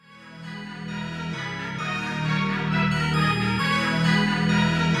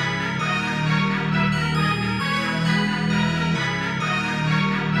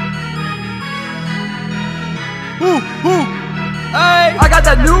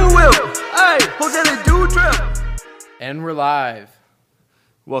And we're live.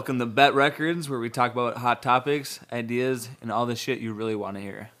 Welcome to BETT Records, where we talk about hot topics, ideas, and all the shit you really want to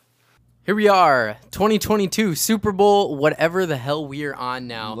hear. Here we are, 2022 Super Bowl, whatever the hell we are on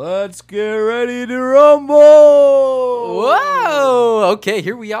now. Let's get ready to rumble! Whoa! Okay,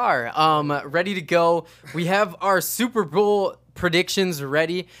 here we are, ready to go. We have our Super Bowl predictions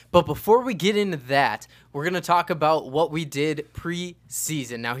ready, but before we get into that, we're going to talk about what we did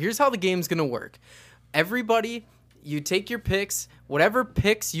preseason. Now, here's how the game's going to work. Everybody, you take your picks. Whatever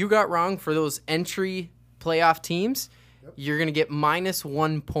picks you got wrong for those entry playoff teams, you're going to get minus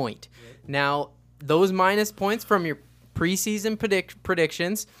 1 point. Now, those minus points from your preseason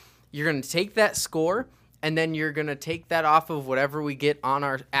predictions, you're going to take that score, and then you're going to take that off of whatever we get on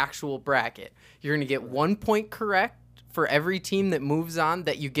our actual bracket. You're going to get 1 point correct for every team that moves on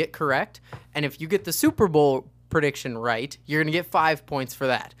that you get correct. And if you get the Super Bowl prediction right, you're going to get 5 points for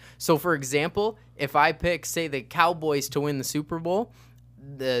that. So, for example, if I pick, say, the Cowboys to win the Super Bowl,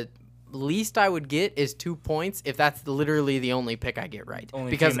 the least I would get is 2 points if that's literally the only pick I get right.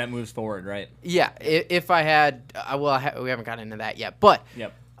 Only team that moves forward, right? Yeah, if I had, we haven't gotten into that yet. But,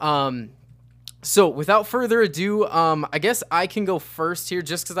 so without further ado, I guess I can go first here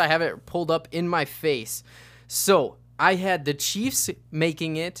just because I have it pulled up in my face. So I had the Chiefs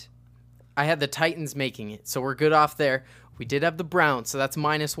making it. I had the Titans making it, so we're good off there. We did have the Browns, so that's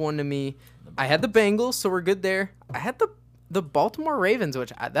minus 1 to me. I had the Bengals, so we're good there. I had the Baltimore Ravens,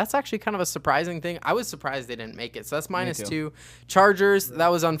 which that's actually kind of a surprising thing. I was surprised they didn't make it, so that's minus 2. Chargers, that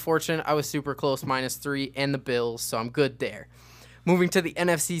was unfortunate. I was super close, minus 3, and the Bills, so I'm good there. Moving to the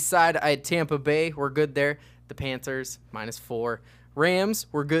NFC side, I had Tampa Bay. We're good there. The Panthers, minus 4. Rams,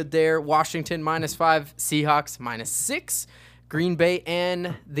 we're good there. Washington, minus 5. Seahawks, minus 6. Green Bay,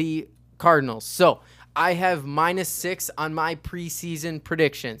 and the Cardinals. So I have minus 6 on my preseason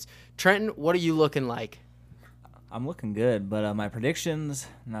predictions. Trenton, what are you looking like? I'm looking good, but my predictions,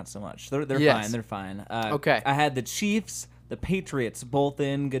 not so much. They're Yes. fine. They're fine. Okay. I had the Chiefs, the Patriots, both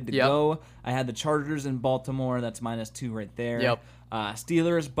in, good to go. I had the Chargers in Baltimore. That's minus 2 right there. Yep.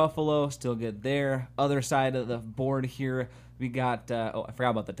 Steelers, Buffalo, still good there. Other side of the board here, we got, I forgot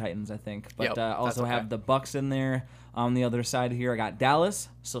about the Titans, I think. But also have the Bucks in there. On the other side here, I got Dallas,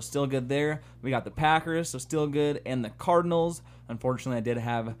 so still good there. We got the Packers, so still good. And the Cardinals. Unfortunately, I did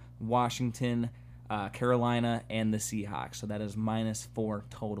have Washington, Carolina, and the Seahawks. So that is minus 4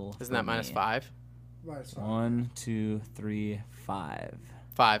 total. Isn't that minus 5? Minus 5. 1, 2, 3, 5.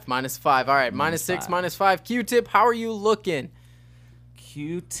 5. Minus 5. All right, minus 6, minus 5. Q-Tip, how are you looking?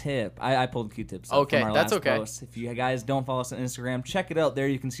 Q-Tip. I pulled Q-tips okay, from our that's last okay. post. If you guys don't follow us on Instagram, check it out there.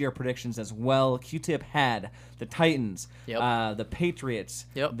 You can see our predictions as well. Q-Tip had the Titans, the Patriots,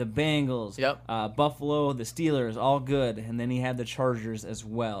 the Bengals, Buffalo, the Steelers, all good. And then he had the Chargers as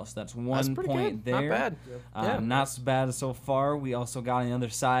well. So that's 1 point good. there. Not bad. Not so bad so far. We also got on the other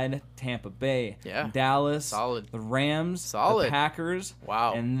side, Tampa Bay, Dallas, Solid. the Rams, Solid. the Packers.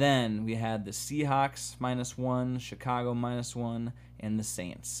 Wow. And then we had the Seahawks minus 1, Chicago minus 1, and the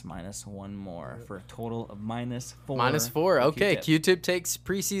Saints minus 1 more for a total of minus 4. Minus 4. Okay, Q-Tip takes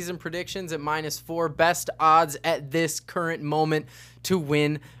preseason predictions at minus 4. Best odds at this current moment to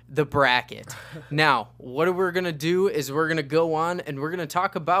win the bracket. Now, what we're going to do is we're going to go on and we're going to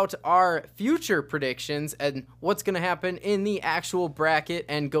talk about our future predictions and what's going to happen in the actual bracket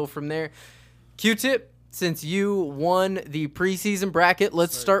and go from there. Q-Tip, since you won the preseason bracket,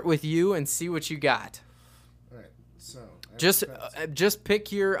 let's start with you and see what you got. All right, so Just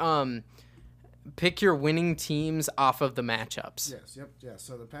pick your winning teams off of the matchups. Yeah.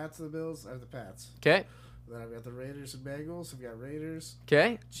 So the Pats and the Bills are the Pats. Okay. Then I've got the Raiders and Bengals. I've got Raiders.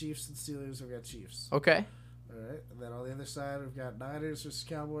 Okay. Chiefs and Steelers. I've got Chiefs. Okay. All right. And then on the other side, we've got Niners versus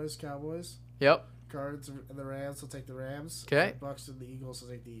Cowboys. Yep. Cards and the Rams. I'll take the Rams. Okay. And the Bucks and the Eagles. I'll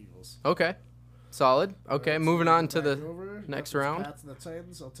take the Eagles. Okay. Solid. Okay. Right, Moving so on to the over. next Got the round. Pats and the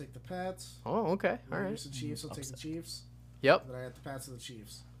Titans. I'll take the Pats. Oh, okay. All right. Raiders and Chiefs. I'll take the Chiefs. Yep. Then I got the Pats and the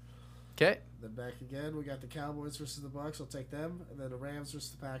Chiefs. Okay. Then back again, we got the Cowboys versus the Bucks. I'll take them. And then the Rams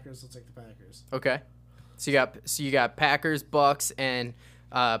versus the Packers. I'll take the Packers. Okay. So you got Packers, Bucks, and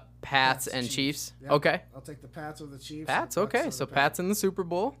Pats and Chiefs. Yep. Okay. I'll take the Pats over the Chiefs. Pats. The Bucks Okay. over So the Pats in the Super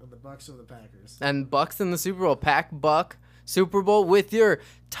Bowl. And the Bucks over the Packers. And Bucks in the Super Bowl. Buck Super Bowl with your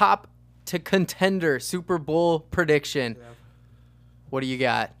top to contender Super Bowl prediction. Yeah. What do you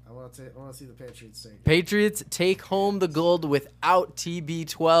got? I want to see the Patriots take it. Patriots take home the gold without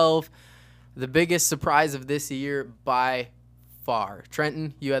TB12. The biggest surprise of this year by far.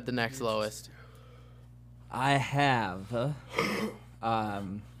 Trenton, you had the next lowest. I have,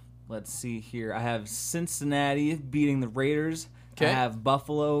 let's see here. I have Cincinnati beating the Raiders. I have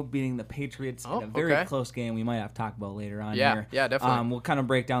Buffalo beating the Patriots in a very close game. We might have to talk about later on here. Yeah, definitely. We'll kind of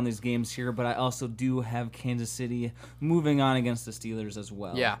break down these games here, but I also do have Kansas City moving on against the Steelers as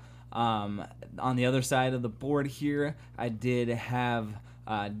well. Yeah. On the other side of the board here, I did have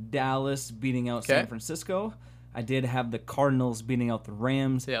Dallas beating out San Francisco. I did have the Cardinals beating out the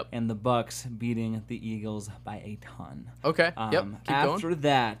Rams, and the Bucks beating the Eagles by a ton. Okay. After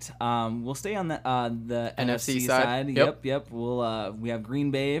that, we'll stay on the NFC side. Yep. We have Green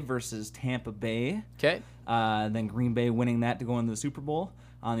Bay versus Tampa Bay. Okay. Then Green Bay winning that to go into the Super Bowl.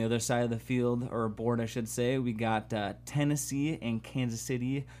 On the other side of the field, or board, I should say, we got Tennessee and Kansas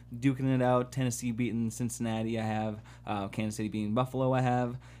City duking it out. Tennessee beating Cincinnati. I have Kansas City beating Buffalo. I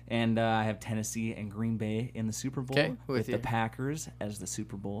have. And I have Tennessee and Green Bay in the Super Bowl with the Packers as the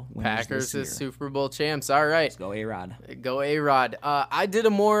Super Bowl winners Packers this year. as Super Bowl champs. All right. Let's go A-Rod. Go A-Rod. I did a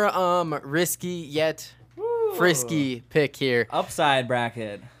more risky yet frisky pick here. Upside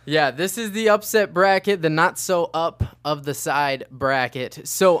bracket. Yeah, this is the upset bracket, the not so up of the side bracket.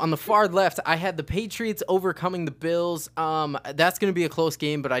 So on the far left, I had the Patriots overcoming the Bills. That's going to be a close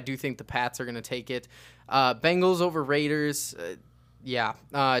game, but I do think the Pats are going to take it. Bengals over Raiders.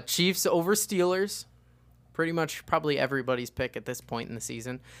 Chiefs over Steelers. Pretty much probably everybody's pick at this point in the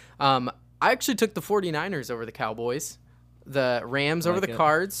season. I actually took the 49ers over the Cowboys. The Rams over the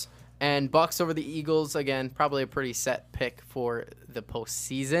Cards. And Bucks over the Eagles, again, probably a pretty set pick for the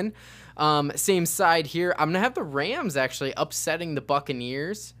postseason. Same side here. I'm going to have the Rams actually upsetting the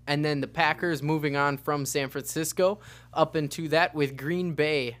Buccaneers. And then the Packers moving on from San Francisco up into that with Green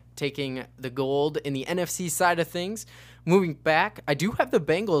Bay taking the gold in the NFC side of things. Moving back, I do have the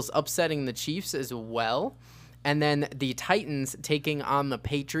Bengals upsetting the Chiefs as well. And then the Titans taking on the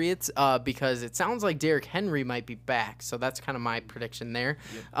Patriots because it sounds like Derrick Henry might be back. So that's kind of my prediction there.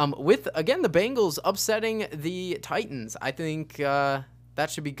 With, again, the Bengals upsetting the Titans. I think that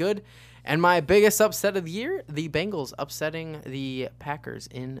should be good. And my biggest upset of the year, the Bengals upsetting the Packers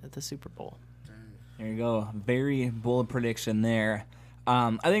in the Super Bowl. There you go. Very bold prediction there.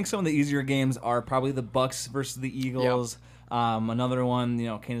 I think some of the easier games are probably the Bucks versus the Eagles. Another one,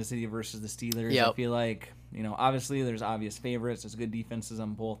 Kansas City versus the Steelers. I feel like... obviously there's obvious favorites. There's good defenses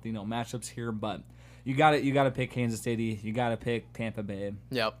on both, matchups here, but you got to pick Kansas City. You got to pick Tampa Bay.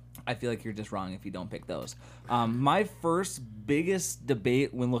 Yep. I feel like you're just wrong if you don't pick those. My first biggest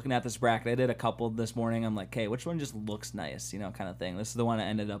debate when looking at this bracket, I did a couple this morning. I'm like, hey, which one just looks nice, kind of thing. This is the one I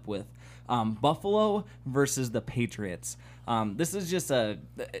ended up with. Buffalo versus the Patriots. This is just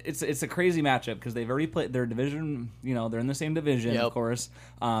it's a crazy matchup because they've already played their division. They're in the same division, of course.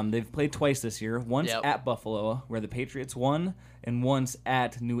 They've played twice this year. Once at Buffalo, where the Patriots won, and once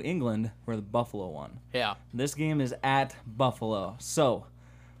at New England, where the Buffalo won. Yeah. This game is at Buffalo. So,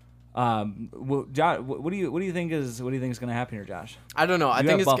 Josh, what do you think is going to happen here, Josh? I don't know. I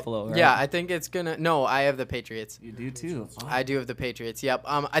think it's Buffalo. Right? Yeah, I think it's gonna. No, I have the Patriots. You do too. Oh. I do have the Patriots. Yep.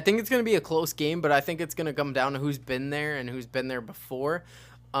 I think it's gonna be a close game, but I think it's gonna come down to who's been there and who's been there before.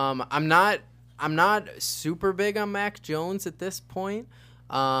 I'm not super big on Mac Jones at this point.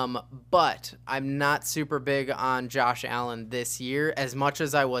 But I'm not super big on Josh Allen this year as much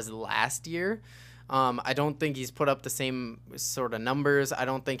as I was last year. I don't think he's put up the same sort of numbers. I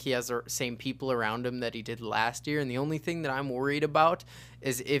don't think he has the same people around him that he did last year. And the only thing that I'm worried about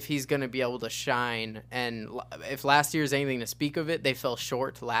is if he's going to be able to shine. And if last year is anything to speak of it, they fell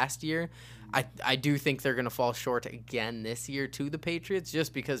short last year. I do think they're going to fall short again this year to the Patriots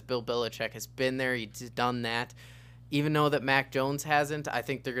just because Bill Belichick has been there. He's done that. Even though that Mac Jones hasn't, I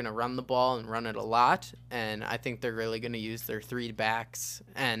think they're going to run the ball and run it a lot. And I think they're really going to use their three backs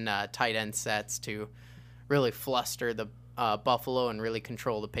and tight end sets to really fluster the Buffalo and really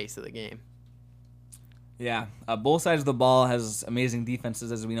control the pace of the game. Yeah, both sides of the ball has amazing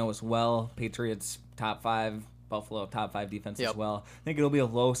defenses, as we know as well. Patriots, top 5. Buffalo, top 5 defense as well. I think it'll be a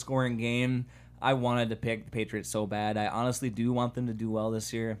low-scoring game. I wanted to pick the Patriots so bad. I honestly do want them to do well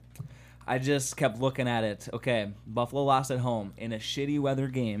this year. I just kept looking at it. Okay, Buffalo lost at home in a shitty weather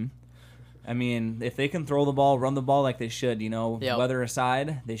game. I mean, if they can throw the ball, run the ball like they should, weather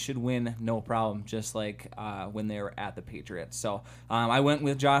aside, they should win no problem, just like when they were at the Patriots. So I went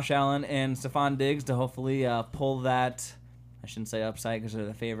with Josh Allen and Stephon Diggs to hopefully pull that, I shouldn't say upside because they're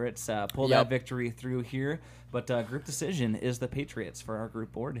the favorites, pull that victory through here. But group decision is the Patriots for our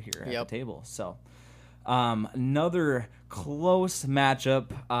group board here at the table. So another close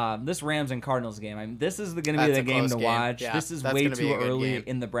matchup. This Rams and Cardinals game. This is going to be the game to watch. Yeah, this is way too early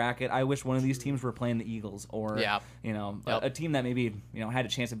in the bracket. I wish one of these teams were playing the Eagles or a team that maybe had a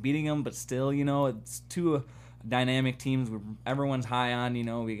chance of beating them, but still, it's too dynamic teams. Everyone's high on.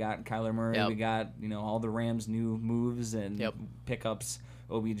 We got Kyler Murray. Yep. We got all the Rams' new moves and pickups.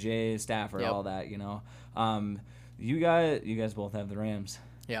 OBJ, Stafford, all that. You guys both have the Rams.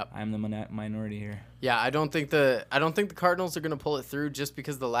 Yep. I'm the minority here. Yeah, I don't think the Cardinals are going to pull it through just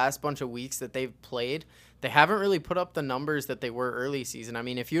because the last bunch of weeks that they've played, they haven't really put up the numbers that they were early season. I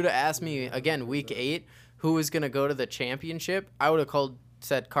mean, if you'd have asked me again week 8 who was going to go to the championship, I would have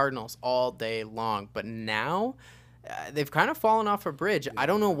said Cardinals all day long. But now they've kind of fallen off a bridge. I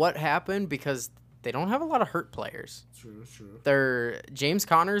don't know what happened because they don't have a lot of hurt players. True. James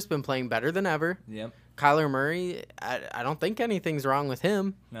Conner's been playing better than ever. Yep. Kyler Murray, I don't think anything's wrong with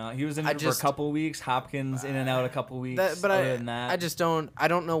him. No, he was injured for a couple of weeks. Hopkins in and out a couple of weeks. I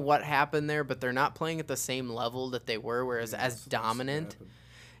don't know what happened there, but they're not playing at the same level that they were, whereas as dominant.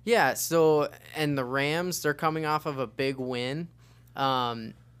 Yeah, and the Rams, they're coming off of a big win.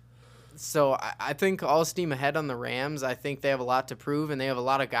 So I think all steam ahead on the Rams. I think they have a lot to prove, and they have a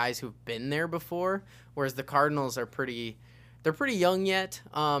lot of guys who've been there before, whereas the Cardinals are pretty young yet.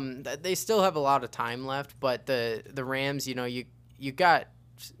 They still have a lot of time left, but the Rams, you got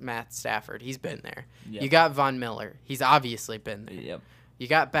Matt Stafford. He's been there. Yep. You got Von Miller. He's obviously been there. Yep. You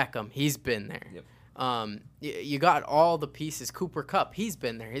got Beckham. He's been there. Yep. You got all the pieces. Cooper Kupp. He's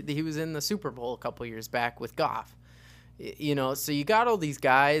been there. He was in the Super Bowl a couple years back with Goff. So you got all these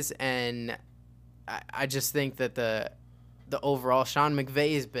guys, and I just think that the overall Sean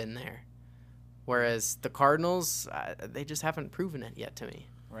McVay has been there. Whereas the Cardinals, they just haven't proven it yet to me.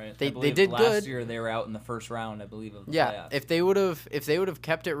 Right. They did last good. Last year they were out in the first round, I believe, of the playoffs. If they would have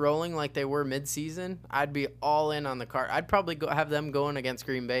kept it rolling like they were midseason, I'd be all in on the Card. I'd probably have them going against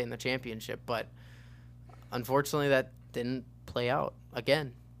Green Bay in the championship, but unfortunately that didn't play out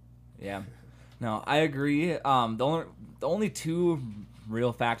again. Yeah. No, I agree. The only two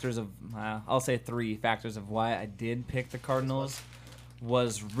real factors I'll say 3 factors of why I did pick the Cardinals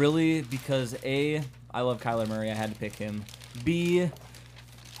was really because A, I love Kyler Murray. I had to pick him. B,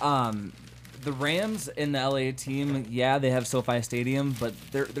 the Rams in the LA team, yeah, they have SoFi Stadium, but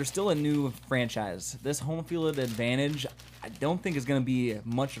they're still a new franchise. This home field advantage, I don't think is going to be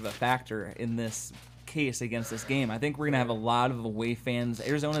much of a factor in this case against this game. I think we're going to have a lot of away fans.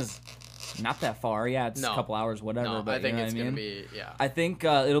 Arizona's not that far. Yeah, it's a couple hours, whatever. No, but I think it's going to be, I think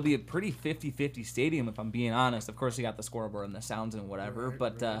it'll be a pretty 50-50 stadium, if I'm being honest. Of course, you got the scoreboard and the sounds and whatever.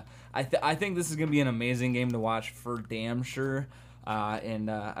 But I think this is going to be an amazing game to watch for damn sure. I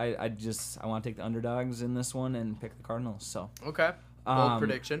want to take the underdogs in this one and pick the Cardinals. So okay. Bold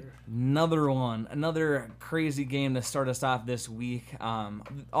prediction. Another crazy game to start us off this week.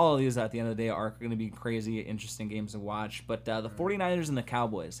 All of these at the end of the day are going to be crazy, interesting games to watch. But the 49ers and the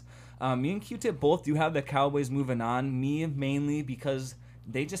Cowboys. Me and Q-Tip both do have the Cowboys moving on. Me mainly because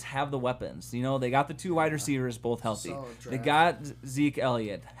they just have the weapons. They got the 2 wide receivers both healthy. They got Zeke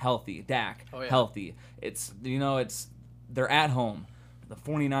Elliott healthy. Dak healthy. They're at home. The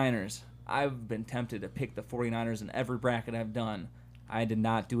 49ers. I've been tempted to pick the 49ers in every bracket I've done. I did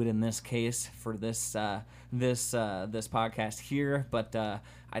not do it in this case for this podcast here, but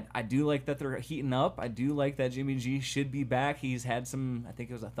I do like that they're heating up. I do like that Jimmy G should be back. He's had some, I think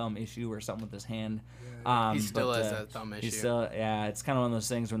it was a thumb issue or something with his hand. He still has that thumb issue. It's kind of one of those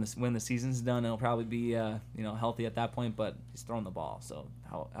things when the season's done, it'll probably be healthy at that point, but he's throwing the ball, so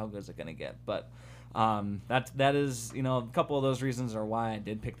how good is it going to get? But that is a couple of those reasons are why I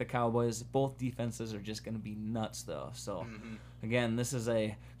did pick the Cowboys. Both defenses are just going to be nuts though. So again, this is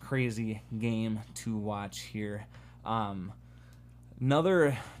a crazy game to watch here.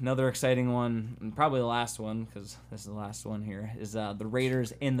 Another exciting one, and probably the last one because this is the last one here, is the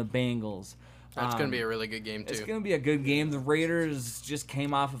Raiders and the Bengals. That's going to be a really good game too. It's going to be a good game. The Raiders just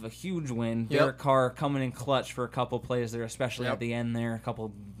came off of a huge win. Derek Carr coming in clutch for a couple plays there, especially at the end there, a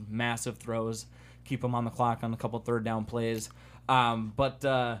couple massive throws. Keep them on the clock on a couple third down plays. I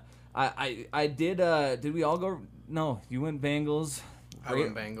did. Did we all go? No, you went Bengals. I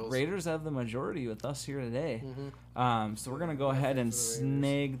went Bengals. Raiders have the majority with us here today. So we're going to go ahead and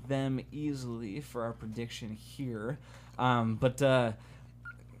snag them easily for our prediction here. I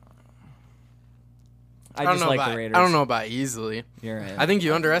just like the Raiders. I don't know about easily. You're right. I think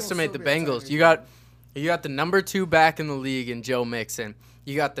you underestimate the Bengals. You got the number 2 back in the league in Joe Mixon.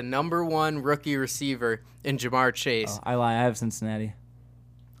 You got the number 1 rookie receiver in Jamar Chase. I lie. I have Cincinnati.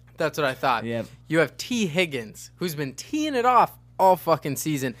 That's what I thought. Yep. You have T. Higgins, who's been teeing it off all fucking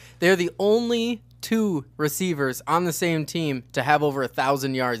season. They're the only 2 receivers on the same team to have over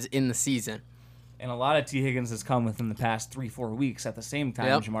 1,000 yards in the season. And a lot of T. Higgins has come within the past 3-4 weeks. At the same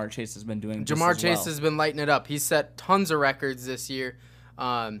time, Jamar Chase has been doing just Jamar as Chase well. has been lighting it up. He's set tons of records this year.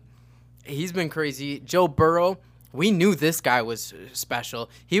 He's been crazy. Joe Burrow, we knew this guy was special.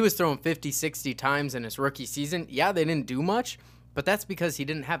 He was throwing 50, 60 times in his rookie season. Yeah, they didn't do much, but that's because he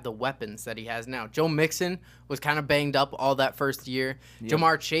didn't have the weapons that he has now. Joe Mixon was kind of banged up all that first year. Yep.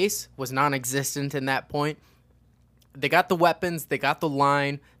 Jamar Chase was non-existent in that point. They got the weapons. They got the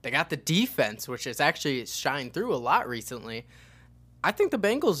line. They got the defense, which has actually shined through a lot recently. I think the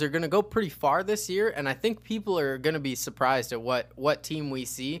Bengals are going to go pretty far this year, and I think people are going to be surprised at what team we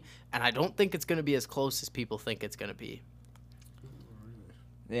see, and I don't think it's going to be as close as people think it's going to be.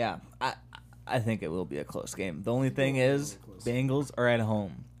 Yeah, I think it will be a close game. The only thing is Bengals are at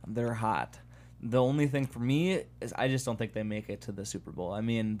home. They're hot. The only thing for me is I just don't think they make it to the Super Bowl. I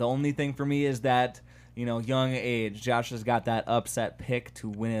mean, the only thing for me is that, young age. Josh has got that upset pick to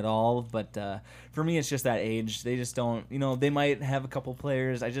win it all, but for me, it's just that age. They just don't, they might have a couple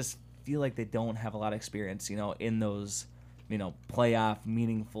players. I just feel like they don't have a lot of experience, in those, playoff,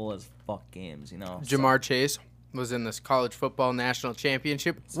 meaningful as fuck games, Jamar Chase was in this college football national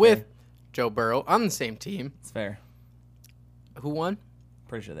championship with Joe Burrow on the same team. It's fair. Who won?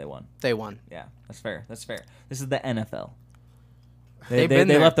 Pretty sure they won. They won. Yeah, that's fair. That's fair. This is the NFL. They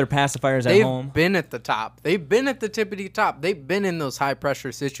left their pacifiers at home. They've been at the top. They've been at the tippity top. They've been in those high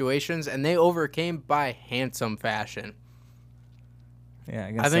pressure situations, and they overcame by handsome fashion.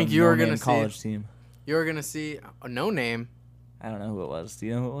 Yeah, I think you were going to see college team. You were going to see a no name. I don't know who it was. Do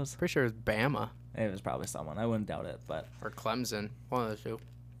you know who it was? Pretty sure it was Bama. It was probably someone. I wouldn't doubt it, but or Clemson, one of the two.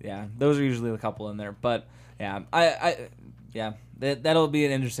 Yeah, those are usually the couple in there, but yeah, that'll be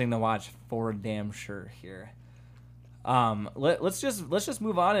interesting to watch for damn sure here. Let's just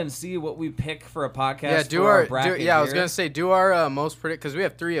move on and see what we pick for a podcast. Yeah, our bracket I was gonna say do our most predict because we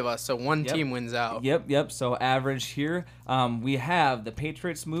have 3 of us, so one team wins out. Yep. So average here. We have the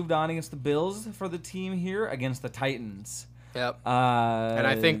Patriots moved on against the Bills for the team here against the Titans. Yep. And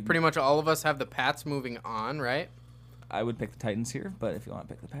I think pretty much all of us have the Pats moving on, right? I would pick the Titans here, but if you want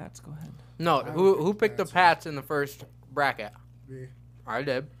to pick the Pats, go ahead. No, who picked the Pats in the first bracket? Me. I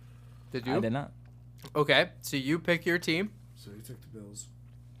did. Did you? I did not. Okay, so you pick your team. So you took the Bills.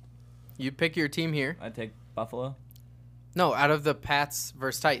 You pick your team here. I take Buffalo. No, out of the Pats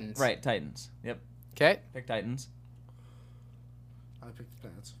versus Titans. Right, Titans. Yep. Okay. Pick Titans. I picked the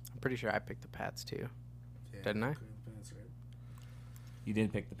Pats. I'm pretty sure I picked the Pats too. Yeah, Didn't I? Pats, right? You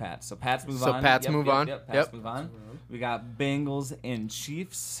did pick the Pats. So Pats move on. So Pats move on. Pats move on. We got Bengals and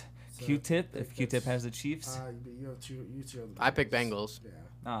Chiefs. So Q-Tip, if Q-Tip has the Chiefs. You have two of the I pick Bengals.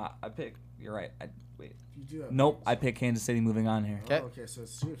 Yeah. I pick. You're right. Wait. You do have nope. Bengals. I pick Kansas City moving on here. Oh, okay, so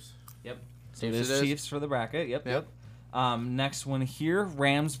it's Chiefs. Yep. So it is Chiefs for the bracket. Yep. Next one here,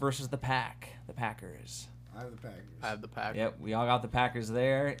 Rams versus the Packers. I have the Packers. I have the Packers. Yep, we all got the Packers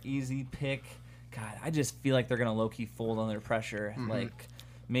there. Easy pick. God, I just feel like they're going to low-key fold under pressure. Mm-hmm. Like,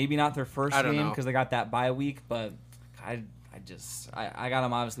 maybe not their first game because they got that bye week, but I got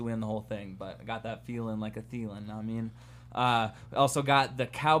them obviously winning the whole thing, but I got that feeling like a Thielen. I mean, we also got the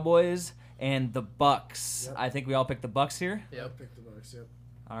Cowboys and the Bucks. Yep. I think we all picked the Bucks here. Yep. I picked the Bucks, yep.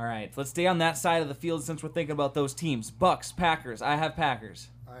 All right, let's stay on that side of the field since we're thinking about those teams. Bucks, Packers. I have Packers.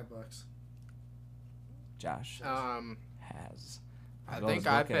 I have Bucks. Josh has. I think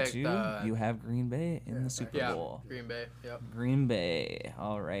I picked. You have Green Bay in the Super Bowl. Green Bay. Yep. Green Bay.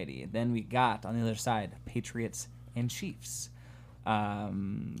 Alrighty. Then we got on the other side Patriots and Chiefs.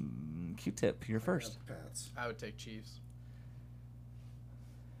 Q-Tip, you're first. I would take Chiefs.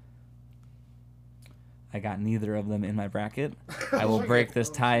 I got neither of them in my bracket. I will break this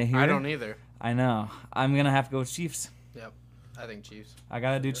tie here. I don't either. I know. I'm gonna have to go with Chiefs. Yep. I think Chiefs. I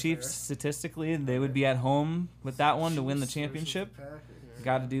gotta do Chiefs. Statistically, they would be at home with that one to win the championship.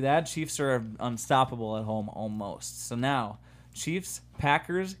 Got to do that. Chiefs are unstoppable at home almost. So now, Chiefs,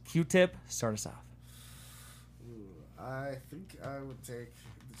 Packers, Q-Tip, start us off. Ooh, I think I would take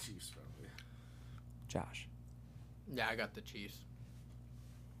the Chiefs probably. Josh. Yeah, I got the Chiefs.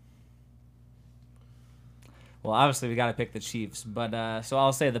 Well, obviously we got to pick the Chiefs, but so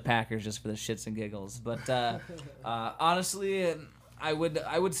I'll say the Packers just for the shits and giggles. But honestly, I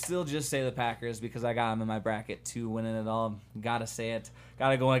would still just say the Packers because I got them in my bracket too, winning it all. Gotta say it.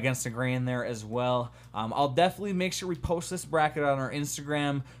 Gotta go against the grain there as well. I'll definitely make sure we post this bracket on our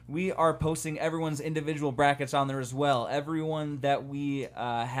Instagram. We are posting everyone's individual brackets on there as well. Everyone that we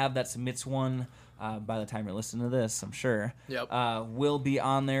have that submits one. By the time you're listening to this, I'm sure. Yep. Will be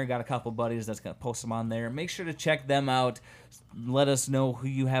on there. Got a couple buddies that's going to post them on there. Make sure to check them out. Let us know who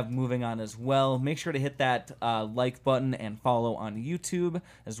you have moving on as well. Make sure to hit that like button and follow on YouTube,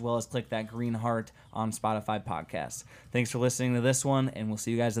 as well as click that green heart on Spotify podcasts. Thanks for listening to this one, and we'll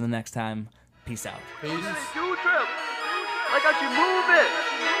see you guys in the next time. Peace out. Peace. I like how you move it.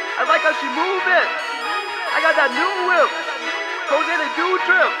 I like how how she moving. I got that new whip. Jose the dude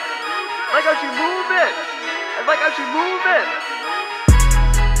trip. I like how she moving. I like how she moving.